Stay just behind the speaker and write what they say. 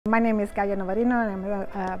My name is Gaia Novarino and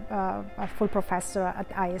I'm a full professor at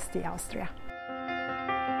IST Austria.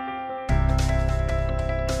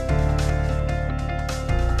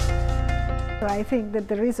 I think that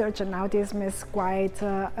the research on autism is quite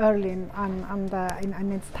early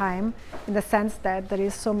in its time, in the sense that there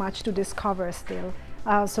is so much to discover still.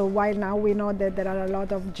 So while now we know that there are a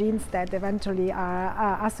lot of genes that eventually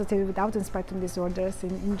are associated with autism spectrum disorders,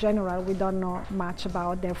 in general we don't know much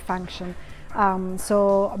about their function.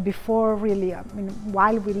 So before really,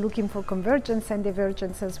 while we're looking for convergence and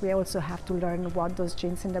divergences, we also have to learn what those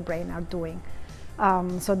genes in the brain are doing.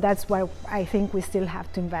 So that's why I think we still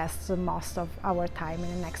have to invest most of our time in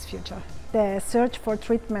the next future. The search for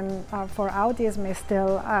treatment for autism is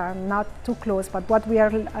still not too close, but what we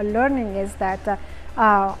are learning is that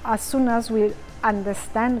as soon as we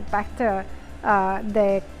understand better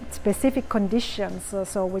the specific conditions,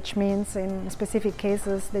 so which means in specific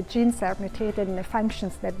cases the genes are mutated in the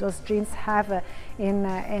functions that those genes have in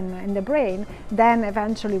the brain, then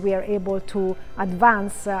eventually we are able to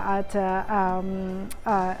advance at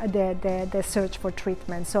the search for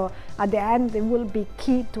treatment. So at the end it will be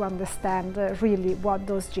key to understand really what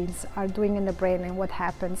those genes are doing in the brain and what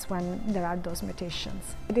happens when there are those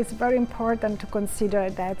mutations. It is very important to consider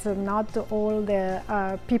that not all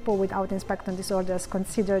the people with autism spectrum disorders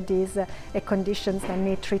consider these conditions that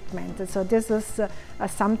need treatment. So this is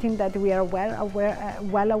something that we are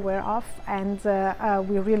well aware of, and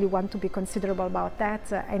we really want to be considerate about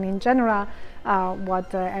that. And in general,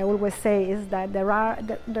 what I always say is that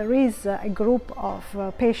there is a group of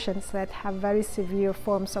patients that have very severe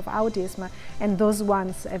forms of autism, and those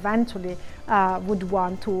ones eventually would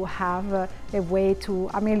want to have a way to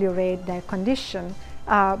ameliorate their condition.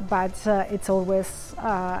 But it's always,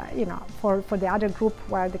 for the other group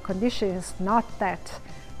where the condition is not that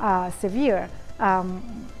severe,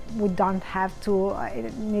 we don't have to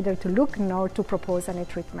neither to look nor to propose any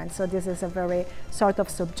treatment. So this is a very sort of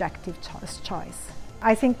subjective choice.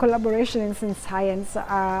 I think collaboration in science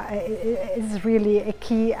is really a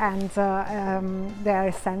key, and they are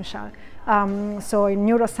essential. So in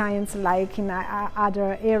neuroscience, like in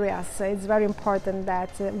other areas, it's very important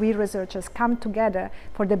that we researchers come together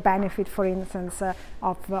for the benefit, for instance,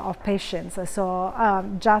 of patients. So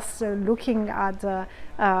just looking at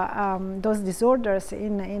those disorders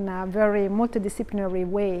in a very multidisciplinary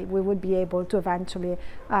way, we would be able to eventually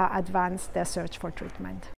advance the search for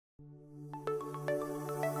treatment.